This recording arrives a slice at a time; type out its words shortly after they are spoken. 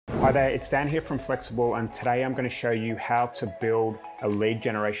Hi there, it's Dan here from Flexxable, and today I'm going to show you how to build a lead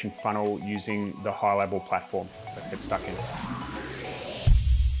generation funnel using the high-level platform. Let's get stuck in.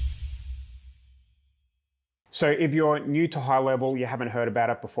 So if you're new to high-level, you haven't heard about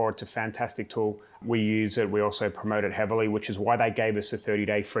it before, it's a fantastic tool. We use it, we also promote it heavily, which is why they gave us a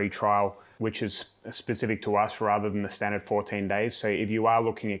 30-day free trial, which is specific to us rather than the standard 14 days. So if you are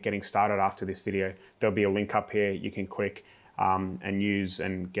looking at getting started after this video, there'll be a link up here you can click and use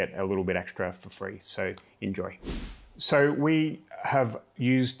and get a little bit extra for free. So enjoy. So we have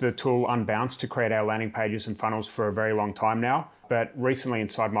used the tool Unbounce to create our landing pages and funnels for a very long time now. But recently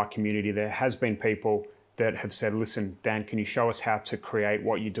inside my community, there has been people that have said, listen, Dan, can you show us how to create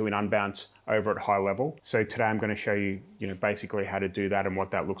what you do in Unbounce over at high level? So today I'm going to show you, basically how to do that and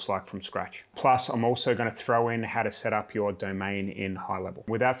what that looks like from scratch. Plus, I'm also going to throw in how to set up your domain in high level.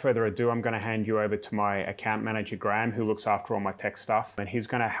 Without further ado, I'm going to hand you over to my account manager, Graham, who looks after all my tech stuff. And he's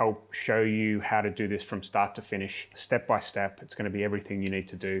going to help show you how to do this from start to finish, step by step. It's going to be everything you need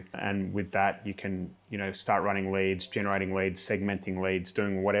to do. And with that, you can, start running leads, generating leads, segmenting leads,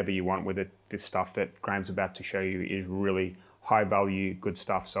 doing whatever you want with it. This stuff that Graham's about to show you is really high value, good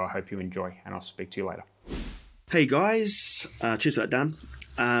stuff. So I hope you enjoy, and I'll speak to you later. Hey guys, cheers for that, Dan.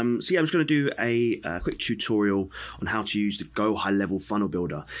 I'm just going to do a quick tutorial on how to use the Go High Level Funnel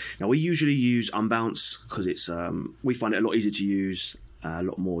Builder. Now, we usually use Unbounce because it's we find it a lot easier to use, a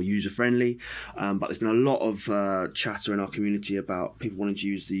lot more user friendly. But there's been a lot of chatter in our community about people wanting to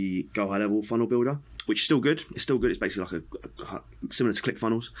use the Go High Level Funnel Builder, which is still good. It's still good. It's basically like a similar to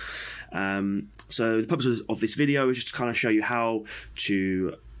ClickFunnels. So the purpose of this video is just to kind of show you how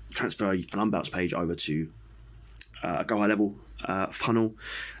to transfer an Unbounce page over to a Go High Level funnel.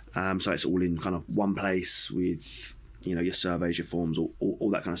 So it's all in kind of one place with your surveys, your forms, all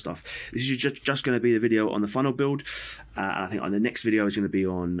that kind of stuff. This is just going to be the video on the funnel build, and I think on the next video is going to be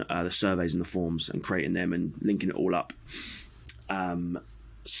on the surveys and the forms and creating them and linking it all up.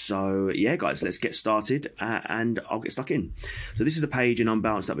 So yeah, guys, let's get started and I'll get stuck in. So this is the page in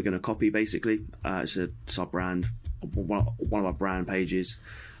Unbounce that we're going to copy. Basically, it's our brand, one of our brand pages.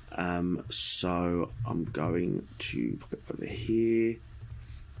 So I'm going to pop it over here.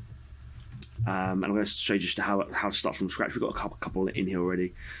 And I'm going to show you just how to start from scratch. We've got a couple in here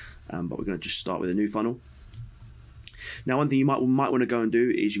already, but we're going to just start with a new funnel. Now, one thing you might want to go and do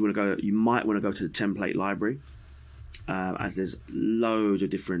is you might want to go to the template library, as there's loads of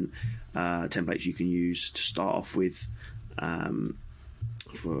different templates you can use to start off with. You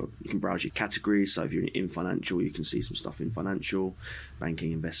can browse your categories. So if you're in financial, you can see some stuff in financial,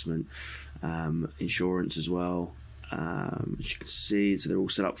 banking, investment, insurance as well. As you can see, so they're all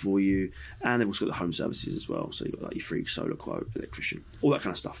set up for you, and they've also got the home services as well. So you've got like your free solar quote, electrician, all that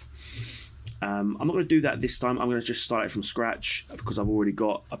kind of stuff. I'm not going to do that this time. I'm going to just start it from scratch because I've already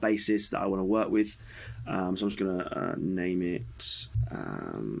got a basis that I want to work with. So I'm just going to name it.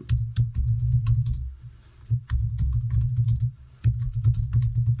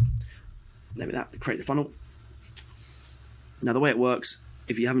 Name it that to create the funnel. Now, the way it works,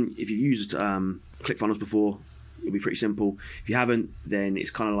 if you've used ClickFunnels before, it'll be pretty simple. If you haven't, then it's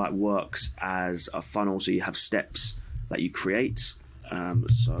kind of like works as a funnel. So you have steps that you create.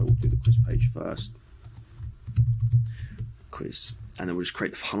 So we'll do the quiz page first. Quiz. And then we'll just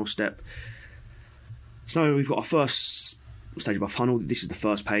create the funnel step. So we've got our first stage of our funnel. This is the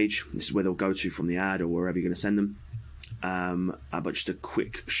first page. This is where they'll go to from the ad or wherever you're going to send them. But just a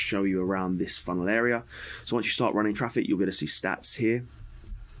quick show you around this funnel area. So once you start running traffic, you'll be able to see stats here.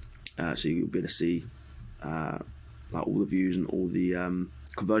 So you'll be able to see like all the views and all the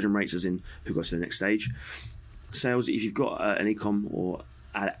conversion rates, as in who goes to the next stage. Sales, if you've got an e-com or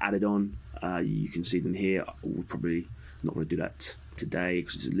added on, you can see them here. We're probably not going to do that today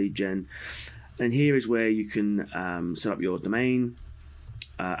because it's a lead gen. And here is where you can set up your domain,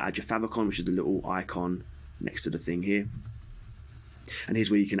 add your favicon, which is the little icon next to the thing here. And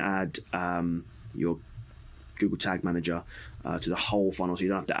here's where you can add your Google Tag Manager to the whole funnel, so you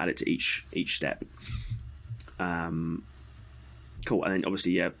don't have to add it to each step. Cool, and then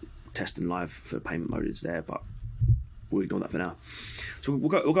obviously, yeah, test and live for payment mode is there, but we'll ignore that for now. So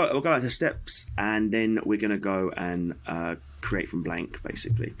we'll go out to steps, and then we're going to go and create from blank,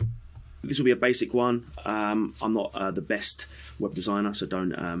 basically. This will be a basic one. I'm not the best web designer, so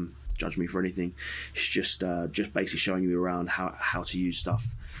don't judge me for anything. It's just basically showing you around how to use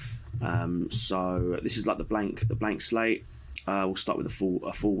stuff. So this is like the blank slate. We'll start with a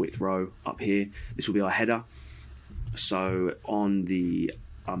full width row up here. This will be our header. So on the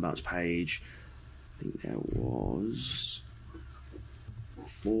Unbounce page, I think there was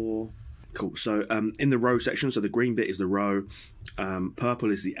 4. Cool. So in the row section, so the green bit is the row,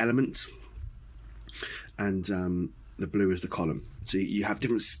 purple is the element, and the blue is the column. So you have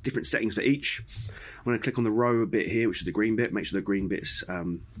different settings for each. I'm going to click on the row bit here, which is the green bit. Make sure the green bit's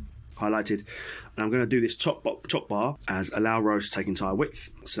highlighted. And I'm going to do this top bar as allow rows to take entire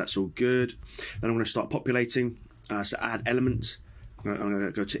width. So that's all good. Then I'm going to start populating. So add element. I'm going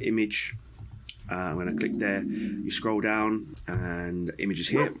to go to image. I'm going to click there. You scroll down and images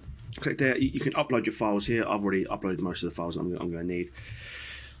here. Click there. You can upload your files here. I've already uploaded most of the files I'm going to need.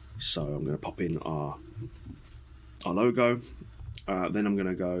 So I'm going to pop in our logo. Then I'm going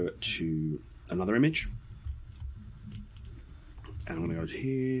to go to another image. And I'm going to go to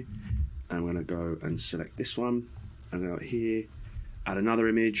here. And I'm going to go and select this one. I'm going to go here. Add another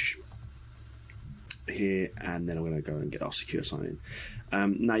image. Here. And then I'm going to go and get our secure sign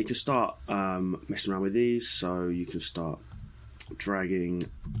in. Now you can start messing around with these. So you can start dragging.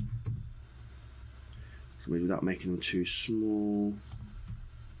 So without making them too small.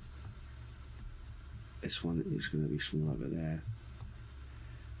 This one is going to be small over there.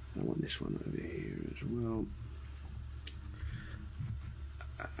 I want this one over here as well.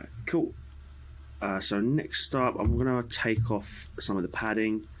 Cool. So next up, I'm going to take off some of the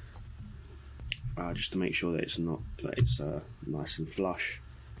padding, just to make sure that it's nice and flush.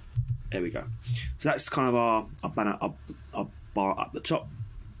 There we go. So that's kind of our banner, our bar up the top.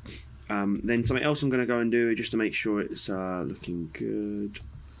 Then something else I'm going to go and do just to make sure it's looking good.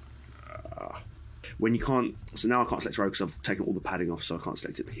 When you can't, so now I can't select row because I've taken all the padding off, so I can't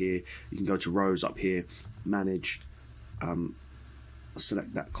select it here. You can go to rows up here, manage,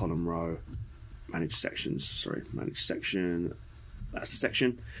 select that column row, manage sections, manage section, that's the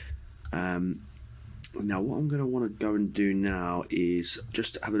section. Now what I'm going to want to go and do now is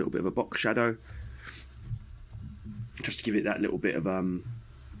just have a little bit of a box shadow, just to give it that little bit of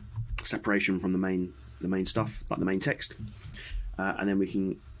separation from the main stuff, like the main text, and then we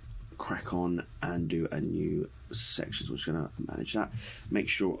can crack on and do a new section. So we're just going to manage that. Make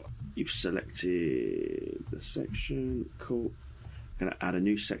sure you've selected the section. Cool. I'm going to add a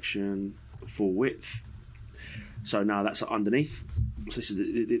new section, full width. So now that's underneath. So this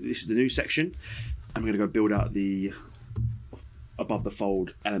is the new section. I'm going to go build out the above the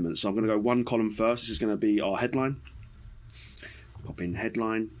fold element. So I'm going to go one column first. This is going to be our headline. Pop in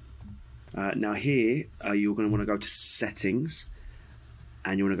headline. Now here you're going to want to go to settings.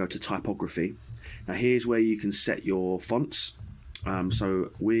 And you want to go to typography. Now here's where you can set your fonts.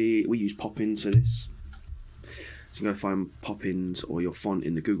 So we use Poppins for this. So you can go find Poppins or your font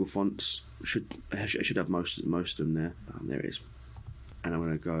in the Google Fonts. It should have most of them there. There it is. And I'm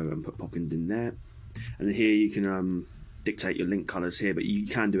going to go and put Poppins in there. And then here you can dictate your link colors here, but you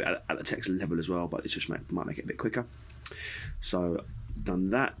can do it at the text level as well. But it just might make it a bit quicker. So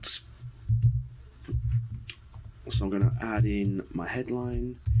done that. So I'm going to add in my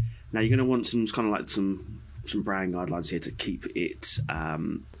headline. Now you're going to want some kind of like some brand guidelines here to keep it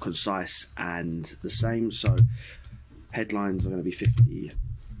concise and the same. So headlines are going to be 50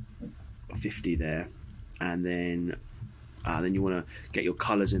 there, and then you want to get your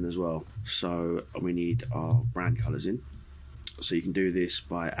colors in as well. So we need our brand colors in. So you can do this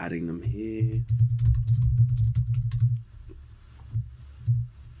by adding them here.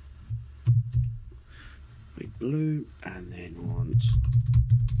 Blue, and then want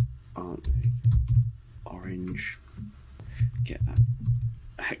orange, get that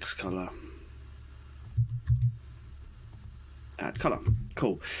hex color, add color.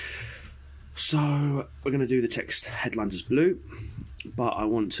 Cool. So we're going to do the text headlines as blue, but I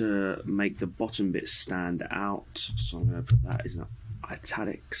want to make the bottom bit stand out, so I'm going to put that in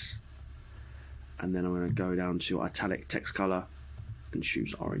italics, and then I'm going to go down to italic text color and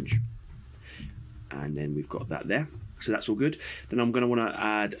choose orange. And then we've got that there. So that's all good. Then I'm going to want to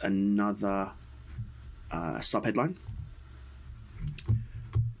add another sub-headline,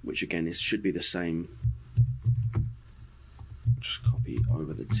 which again should be the same. Just copy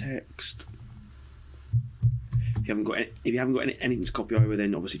over the text. If you haven't got anything to copy over,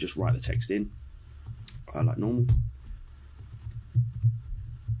 then obviously just write the text in like normal.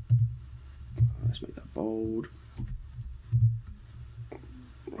 Let's make that bold.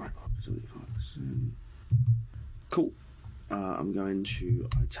 Right, 75%. Cool. I'm going to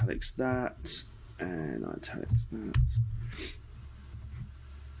italics that and italics that.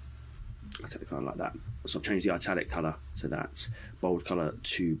 Italic colour like that. So I've changed the italic colour to that bold colour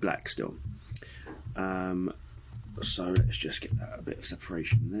to black still. So let's just get that a bit of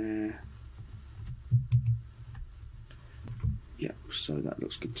separation there. Yep, so that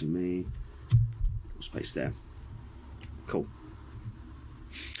looks good to me. Space there. Cool.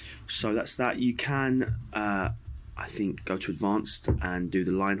 So that's that. You can, I think, go to advanced and do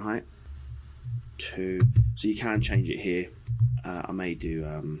the line height to, so you can change it here. I may do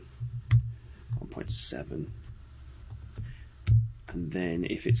 1.7, and then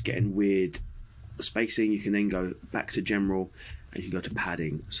if it's getting weird spacing, you can then go back to general and you can go to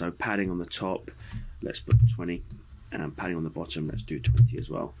padding. So padding on the top, let's put 20, and padding on the bottom, let's do 20 as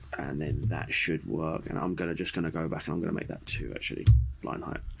well, and then that should work. And I'm just gonna go back and I'm gonna make that 2 actually, line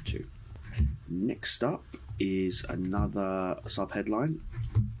height 2. Next up is another sub headline,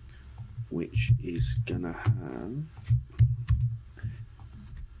 which is gonna have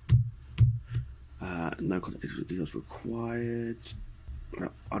no contact details required. I'm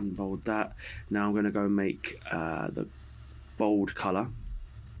gonna unbold that. Now I'm gonna go make the bold color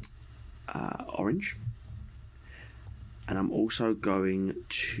orange, and I'm also going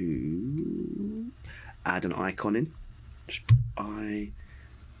to add an icon in.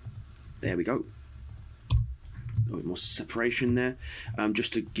 There we go. A little bit more separation there.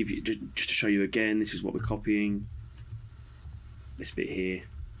 Just to give you, just to show you again, this is what we're copying. This bit here.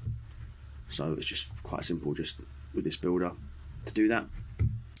 So it's just quite simple, just with this builder, to do that.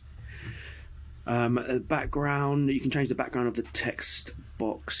 Background, you can change the background of the text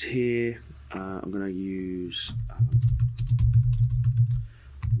box here. I'm going to use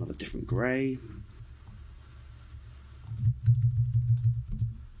another different grey.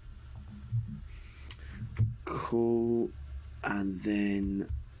 Cool. And then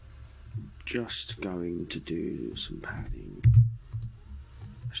just going to do some padding.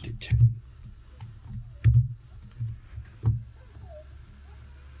 Let's do 10.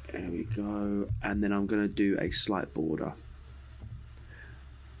 There we go. And then I'm going to do a slight border.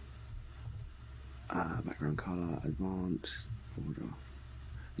 Background color, advanced, border.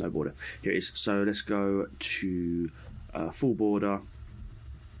 No border. Here it is. So let's go to full border.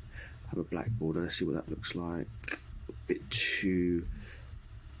 Have a black border. Let's see what that looks like. A bit too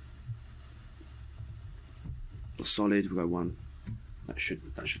solid. We'll go 1. That should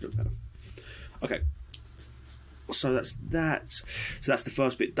look better. Okay. So that's that. So that's the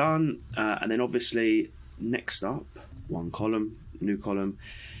first bit done, and then obviously next up, 1 column, new column.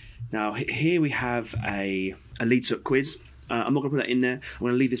 Now here we have a lead sook quiz. I'm not going to put that in there. I'm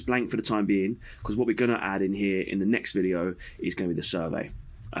going to leave this blank for the time being, because what we're going to add in here in the next video is going to be the survey,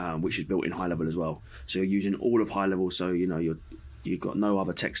 which is built in high level as well. So you're using all of high level, so you know you've got no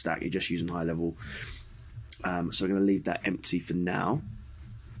other tech stack. You're just using high level. So we're going to leave that empty for now.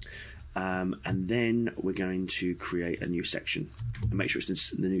 And then we're going to create a new section and make sure it's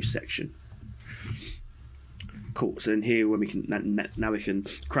the new section. Cool. So then here, when we can now we can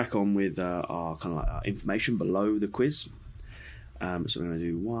crack on with our kind of like our information below the quiz. So we're going to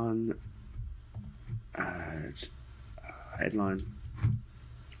do 1, add headline.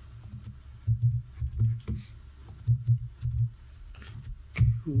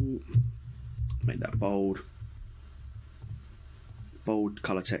 Cool. Make that bold. Bold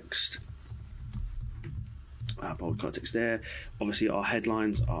color text. Bold color text there. Obviously, our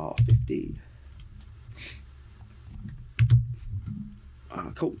headlines are 50.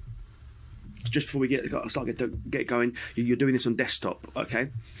 Cool. Just before we get going, you're doing this on desktop, okay?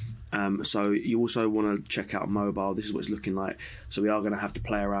 So you also want to check out mobile. This is what it's looking like. So we are going to have to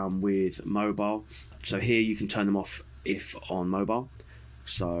play around with mobile. So here you can turn them off if on mobile.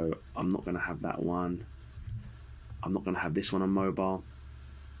 So I'm not going to have that one. I'm not going to have this one on mobile.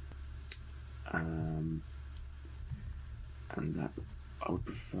 And that, I would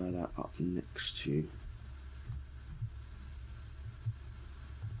prefer that up next to.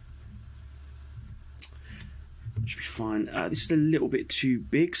 Should be fine. This is a little bit too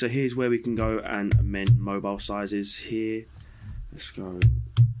big, so here's where we can go and amend mobile sizes here. Let's go.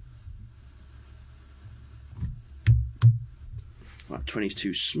 Right, 20 is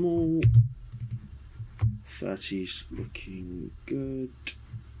too small. 30's looking good.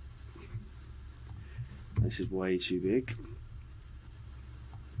 This is way too big.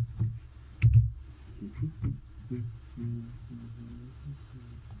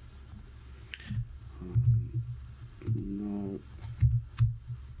 No.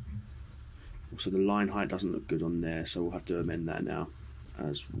 Also, the line height doesn't look good on there, so we'll have to amend that now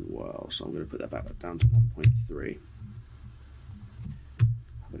as well. So I'm going to put that back down to 1.3.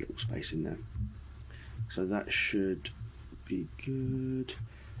 Have a little space in there. So that should be good.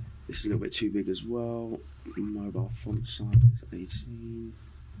 This is a little bit too big as well. Mobile font size 18.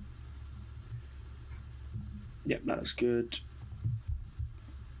 Yep, that's good.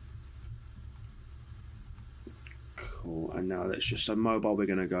 Cool. And now let's just, so mobile we're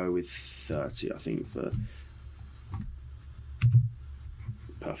going to go with 30, I think, for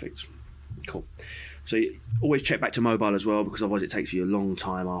Perfect. Cool. So always check back to mobile as well, because otherwise it takes you a long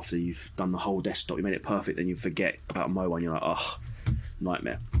time after you've done the whole desktop. You made it perfect, then you forget about mobile and you're like, oh,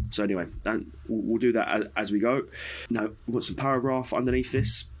 nightmare. So anyway, we'll do that as we go. Now, we've got some paragraph underneath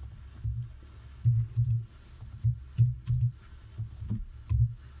this.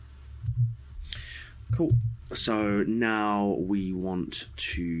 Cool. So now we want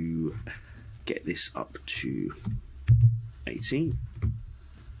to get this up to 18.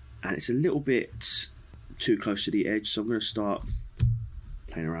 And it's a little bit too close to the edge, so I'm going to start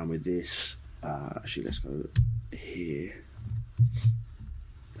playing around with this. Actually, let's go here.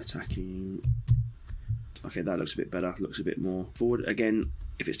 Attacking. Okay, that looks a bit better. Looks a bit more forward. Again,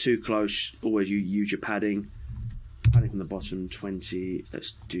 if it's too close, always you use your padding. Padding from the bottom, 20.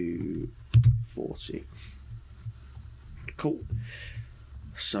 Let's do 40. Cool.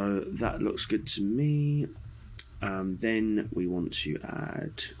 So that looks good to me. Then we want to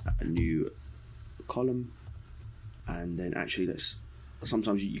add a new column, and then actually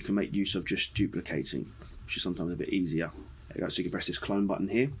sometimes you can make use of just duplicating, which is sometimes a bit easier. There you go. So you can press this clone button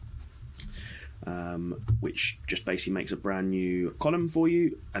here, which just basically makes a brand new column for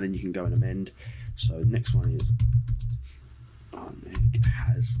you, and then you can go and amend. So the next one is Meg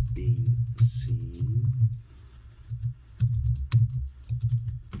has been seen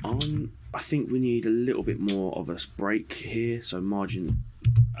on. I think we need a little bit more of a break here, so margin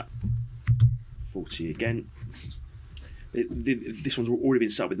 40 again. This one's already been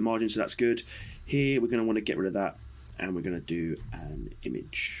set up with the margin, so that's good. Here we're going to want to get rid of that, and we're going to do an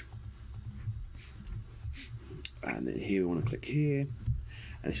image. And then here we want to click here,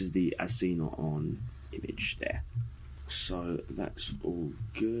 and this is the as seen on image there. So that's all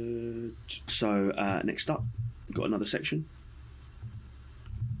good. So next up, we've got another section.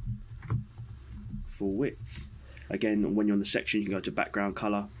 For width. Again, when you're on the section, you can go to background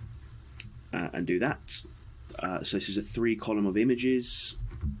color and do that. So this is a 3-column of images.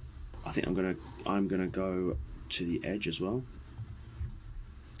 I think I'm gonna go to the edge as well.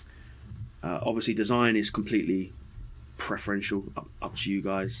 Obviously, design is completely preferential, up to you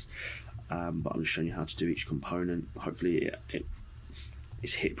guys. But I'm just showing you how to do each component. Hopefully,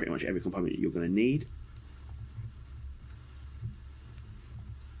 it's hit pretty much every component you're going to need.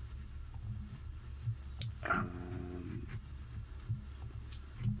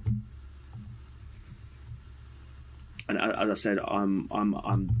 And as I said, I'm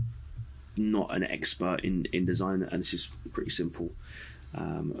not an expert in design, and this is pretty simple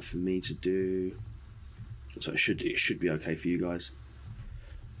for me to do. So it should be okay for you guys.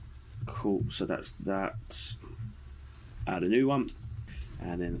 Cool. So that's that. Add a new one,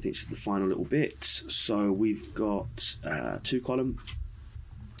 and then I think this is the final little bit. So we've got 2-column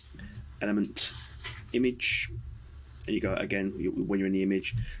element image. And you go again when you're in the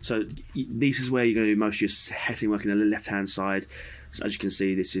image. So this is where you're going to do most of your setting work in the left-hand side. So as you can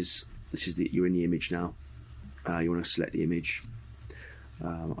see, you're in the image now. You want to select the image.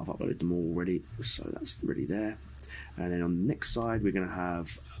 I've uploaded them all already, so that's already there. And then on the next side, we're going to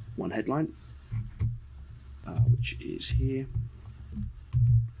have one headline, which is here.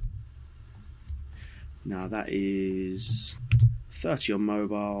 Now that is 30 on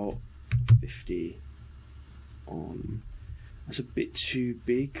mobile, 50 on. That's a bit too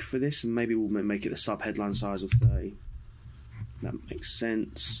big for this, and maybe we'll make it the sub headline size of 30. That makes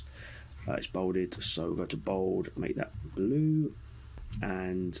sense. It's bolded, so we'll go to bold, make that blue,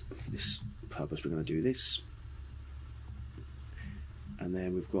 and for this purpose we're going to do this. And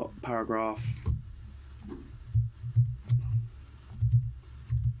then we've got paragraph, and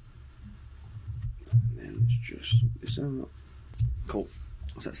then let's just sort this out. Cool.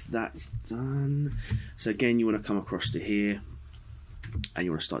 So that's done. So again, you want to come across to here, and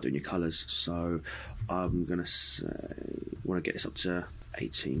you want to start doing your colours. So I'm going to say, want to get this up to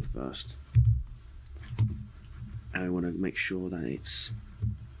 18 first, and I want to make sure that it's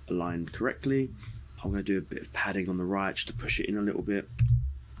aligned correctly. I'm going to do a bit of padding on the right just to push it in a little bit.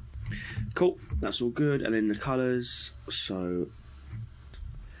 Cool, that's all good. And then the colours, so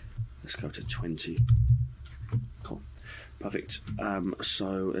let's go to 20. Cool, perfect.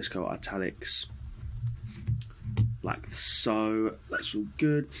 So let's go italics, like so. That's all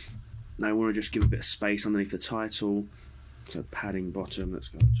good. Now I want to just give a bit of space underneath the title. So padding bottom, let's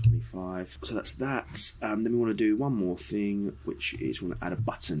go 25. So that's that. Then we want to do one more thing, which is we want to add a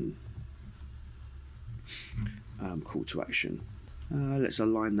button. Call to action. Let's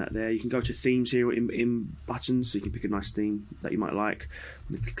align that there. You can go to themes here in buttons, so you can pick a nice theme that you might like.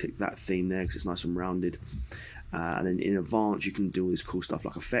 I'm going to click that theme there because it's nice and rounded. And then in advanced, you can do all this cool stuff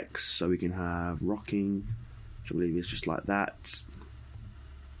like effects. So we can have rocking, which I believe is just like that.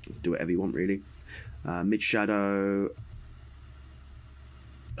 Do whatever you want really. Mid shadow,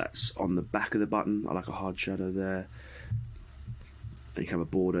 that's on the back of the button. I like a hard shadow there. And you can have a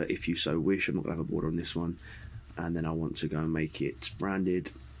border if you so wish. I'm not going to have a border on this one. And then I want to go and make it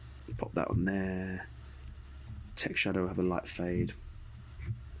branded. Pop that on there. Text shadow, have a light fade.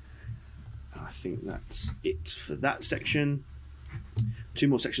 I think that's it for that section. 2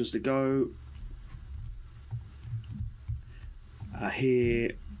 more sections to go.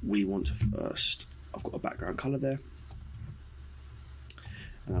 Here we want to first, I've got a background color there.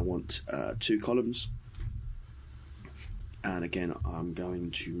 And I want 2 columns. And again, I'm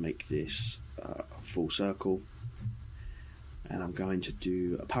going to make this a full circle. And I'm going to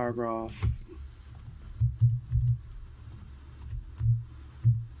do a paragraph.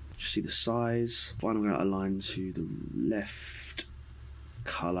 See the size. Fine, I'm going to align to the left.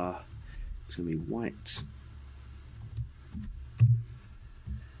 Color. It's going to be white.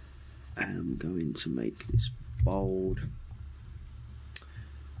 And I'm going to make this bold.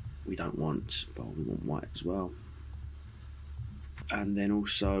 We don't want bold, we want white as well. And then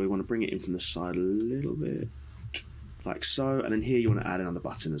also we want to bring it in from the side a little bit, like so. And then here you want to add another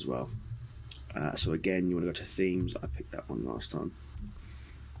button as well. So again, you want to go to themes. I picked that one last time.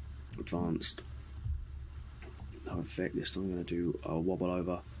 Advanced. No effect. This time I'm going to do a wobble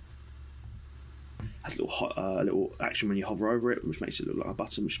over. Has a little action when you hover over it, which makes it look like a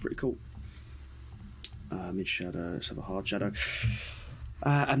button, which is pretty cool. Mid shadow. Let's have a hard shadow.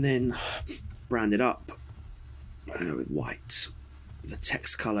 And then brand it up with white. The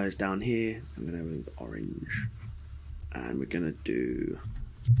text color is down here. I'm going to go with orange, and we're going to do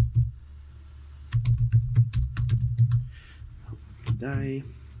today.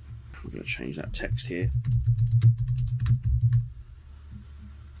 I'm going to change that text here.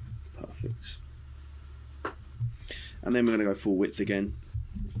 Perfect. And then we're going to go full width again.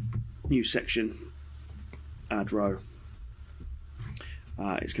 New section. Add row.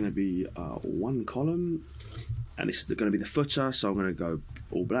 It's going to be 1 column, and this is going to be the footer, so I'm going to go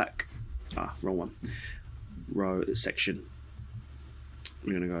all black. Wrong one. Row section.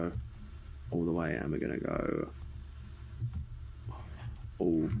 We're going to go all the way, and we're going to go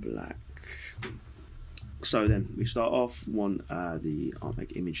all black. So then we start off, want the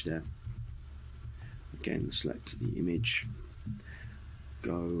artmake image there. Again, select the image,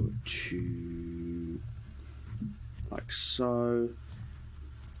 go to like so,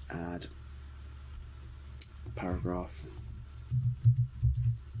 add a paragraph.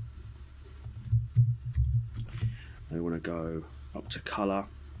 And we want to go up to color,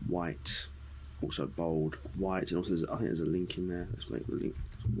 white, also bold, white, and also I think there's a link in there. Let's make the link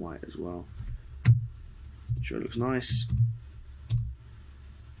white as well. Make sure it looks nice.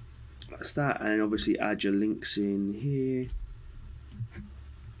 That's that, and then obviously add your links in here,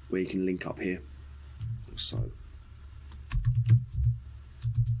 where you can link up here. So.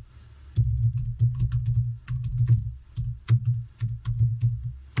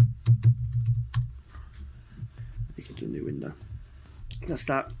 You can do a new window. That's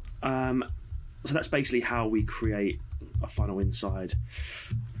that. So that's basically how we create a funnel inside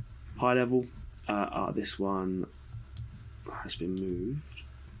high level. This one has been moved.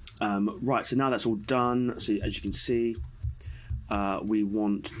 Right, so now that's all done. So as you can see, we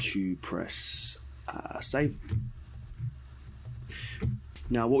want to press save.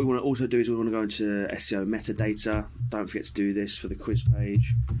 Now what we want to also do is we want to go into SEO metadata. Don't forget to do this for the quiz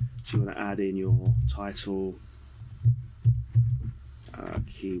page. So you want to add in your title,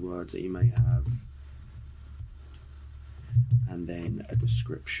 keywords that you may have, and then a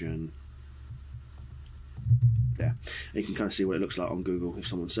description. There. And you can kind of see what it looks like on Google if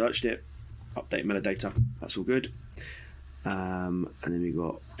someone searched it. Update metadata, that's all good. And then we've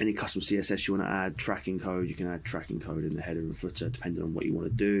got any custom CSS you want to add, tracking code. You can add tracking code in the header and footer depending on what you want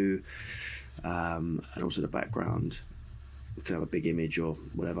to do. And also the background. You can have a big image or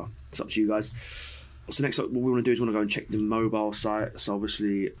whatever. It's up to you guys. So next up, what we want to do is we want to go and check the mobile site. So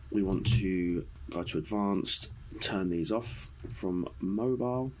obviously we want to go to advanced, turn these off from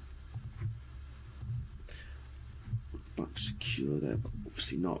mobile. Not secure there, but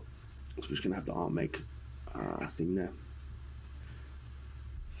obviously not. So we're just going to have the artmake thing there.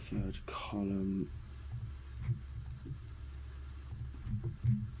 Third column.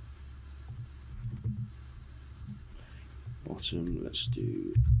 Bottom, let's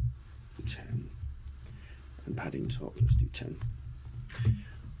do 10. And padding top, let's do 10.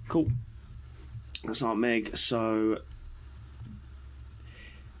 Cool. That's artmake. So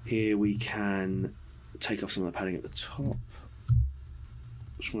here we can take off some of the padding at the top.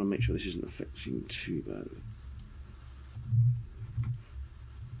 Just want to make sure this isn't affecting too badly.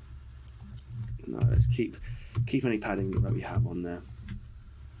 No, let's keep any padding that we have on there.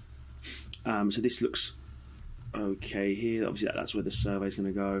 So this looks okay here. Obviously that's where the survey is going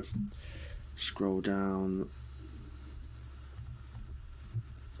to go. Scroll down.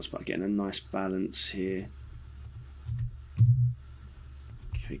 That's about getting a nice balance here.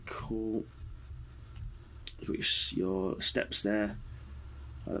 Okay, cool. You've got your steps there.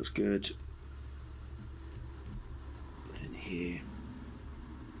 That looks good. And here.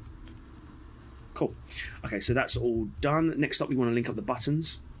 Cool. Okay, so that's all done. Next up, we want to link up the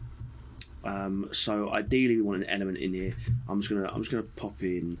buttons. So ideally, we want an element in here. I'm just gonna pop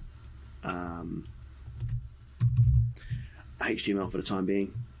in HTML for the time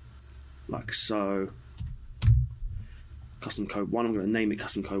being, like so. Custom code 1. I'm going to name it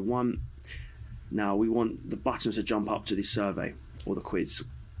custom code 1. Now we want the buttons to jump up to this survey or the quiz.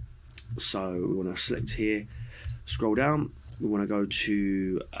 So we want to select here, scroll down. We want to go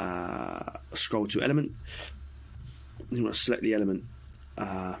to scroll to element. You want to select the element,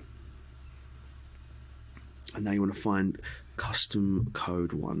 and now you want to find custom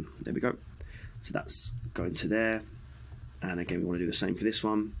code 1. There we go. So that's going to there. And again, we want to do the same for this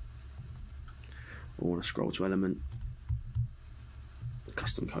one. We want to scroll to element,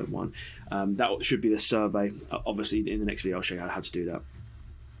 custom code 1. That should be the survey. Obviously, in the next video, I'll show you how to do that.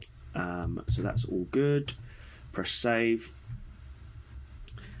 So that's all good. Press save.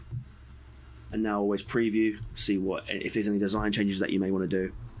 And now always preview, see what if there's any design changes that you may want to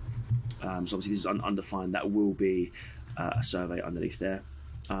do. So obviously this is undefined. That will be a survey underneath there.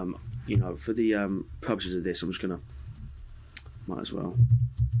 You know, for the purposes of this, I'm just gonna might as well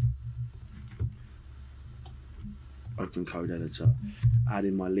open code editor, add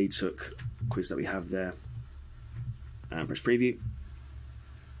in my leads hook quiz that we have there, and press preview.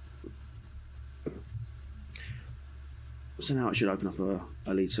 So now it should open up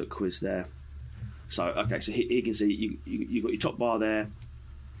a leads hook quiz there. So okay, so here you can see you've got your top bar there,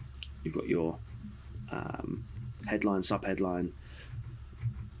 you've got your headline, sub-headline,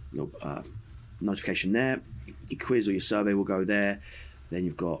 your notification there, your quiz or your survey will go there, then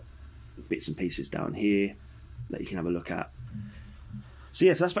you've got bits and pieces down here that you can have a look at. So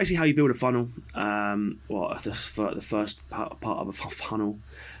yeah, so that's basically how you build a funnel, well, the first part of a funnel.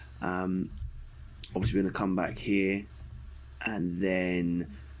 Obviously we're going to come back here and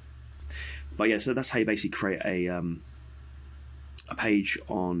then, but yeah, so that's how you basically create a page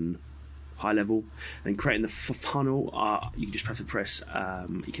on high level. Then creating the funnel, you can just press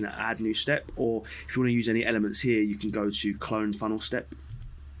you can add new step, or if you want to use any elements here, you can go to clone funnel step,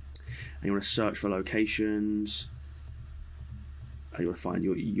 and you want to search for locations, and you want to find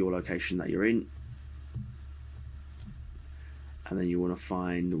your location that you're in, and then you want to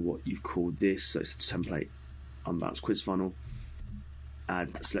find what you've called this. So it's a template unbalanced quiz funnel.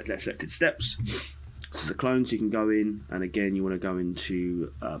 Add selected steps. This is a clone, so you can go in, and again you want to go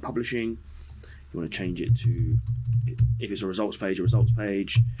into publishing. You want to change it to, if it's a results page, a results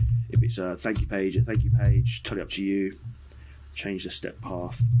page. If it's a thank you page, a thank you page. Totally up to you. Change the step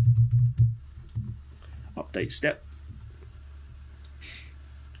path. Update step.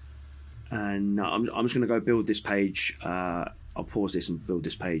 And I'm just going to go build this page. I'll pause this and build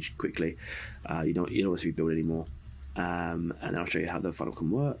this page quickly. You don't want to be built anymore. And then I'll show you how the funnel can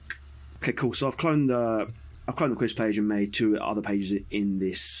work. Okay, cool. So I've cloned the quiz page and made two other pages in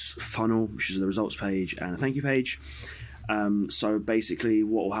this funnel, which is the results page and a thank you page. So basically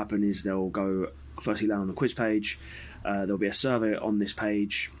what will happen is they'll go firstly land on the quiz page. There'll be a survey on this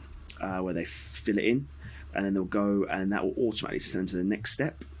page where they fill it in, and then they'll go and that will automatically send them to the next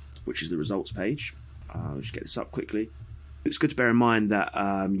step, which is the results page. I'll just get this up quickly. It's good to bear in mind that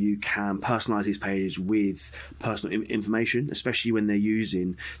you can personalize these pages with personal information, especially when they're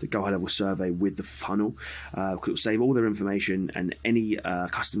using the Go High Level survey with the funnel. It will save all their information, and any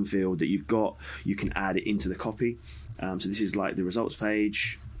custom field that you've got, you can add it into the copy. So this is like the results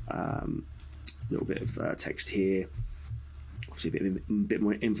page, a little bit of text here, obviously a bit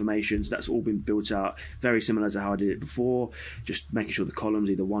more information. So that's all been built out very similar to how I did it before, just making sure the columns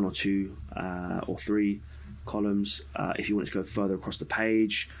either 1 or 2 or 3 columns. If you want to go further across the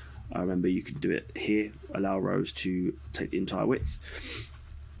page, remember you can do it here, allow rows to take the entire width.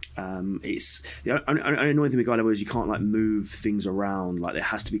 It's the only annoying thing with Go High Level is you can't like move things around. Like it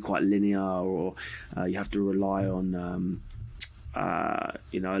has to be quite linear, or you have to rely on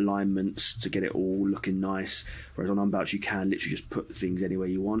alignments to get it all looking nice, whereas on Unbounce you can literally just put things anywhere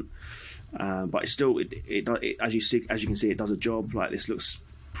you want. But it's still as you can see, it does a job. Like this looks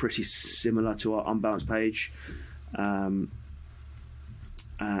pretty similar to our Unbounce page. And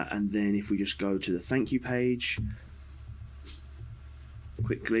then if we just go to the thank you page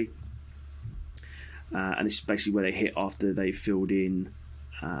quickly, and this is basically where they hit after they filled in.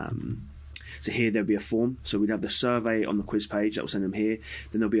 So here there'll be a form. So we'd have the survey on the quiz page that will send them here.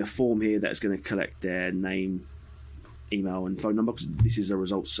 Then there'll be a form here that's going to collect their name, email, and phone number, because this is a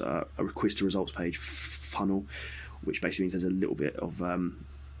results, a quiz to results page funnel, which basically means there's a little bit of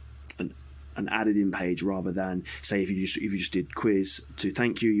an added in page, rather than, say, if you just did quiz to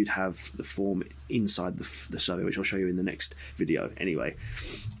thank you, you'd have the form inside the survey, which I'll show you in the next video anyway.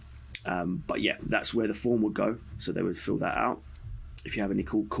 But yeah, that's where the form would go. So they would fill that out. If you have any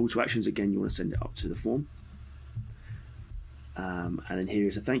call to actions, again, you want to send it up to the form. And then here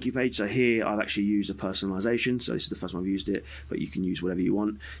is a thank you page. So here I've actually used a personalization. So this is the first time I've used it, but you can use whatever you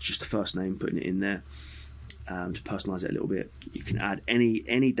want. It's just the first name, putting it in there to personalize it a little bit. You can add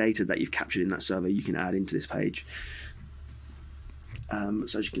any data that you've captured in that survey, you can add into this page.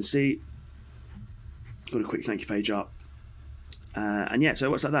 So as you can see, got a quick thank you page up. And yeah, so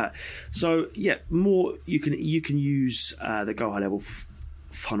it works like that. So yeah, more you can use the Go High Level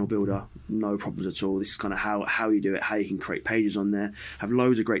funnel builder, no problems at all. This is kind of how you do it, how you can create pages on there. Have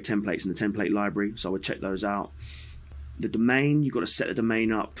loads of great templates in the template library, so I would check those out. The domain, you've got to set the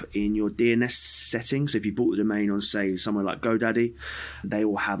domain up in your DNS settings. So if you bought the domain on, say, somewhere like GoDaddy, they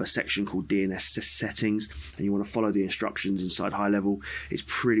will have a section called DNS settings, and you want to follow the instructions inside High Level. It's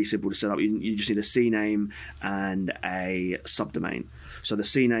pretty simple to set up. You just need a CNAME and a subdomain. So the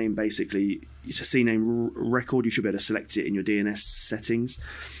CNAME, basically, it's a CNAME record. You should be able to select it in your DNS settings.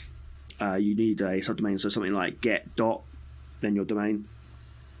 You need a subdomain, so something like get dot, then your domain.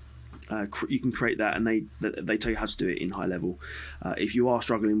 You can create that, and they tell you how to do it in High Level. If you are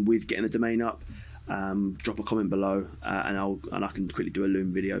struggling with getting the domain up, drop a comment below, and I can quickly do a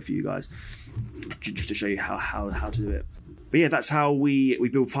Loom video for you guys just to show you how to do it. But yeah, that's how we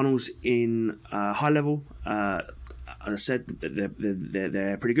build funnels in High Level. As I said,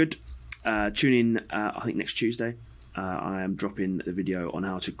 they're pretty good. Tune in, I think next Tuesday. I am dropping the video on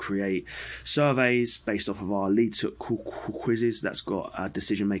how to create surveys based off of our lead quizzes. That's got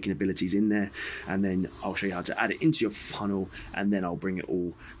decision making abilities in there, and then I'll show you how to add it into your funnel, and then I'll bring it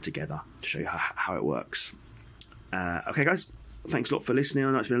all together to show you how it works. Okay guys, thanks a lot for listening.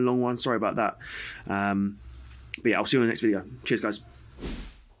 I know it's been a long one, sorry about that, but yeah, I'll see you in the next video. Cheers guys.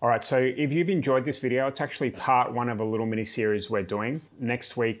 All right, so if you've enjoyed this video, it's actually part one of a little mini series we're doing.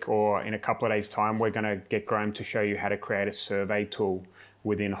 Next week or in a couple of days' time, we're going to get Graham to show you how to create a survey tool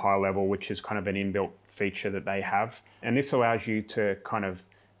within High Level, which is kind of an inbuilt feature that they have. And this allows you to kind of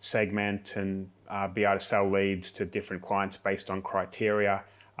segment and be able to sell leads to different clients based on criteria.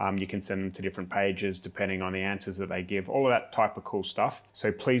 You can send them to different pages depending on the answers that they give, all of that type of cool stuff.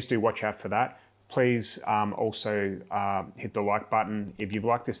 So please do watch out for that. Please also hit the like button if you've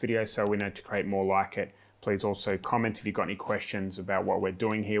liked this video, so we know to create more like it. Please also comment if you've got any questions about what we're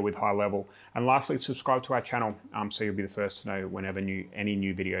doing here with High Level. And lastly, subscribe to our channel so you'll be the first to know whenever any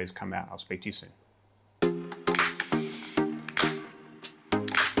new videos come out. I'll speak to you soon.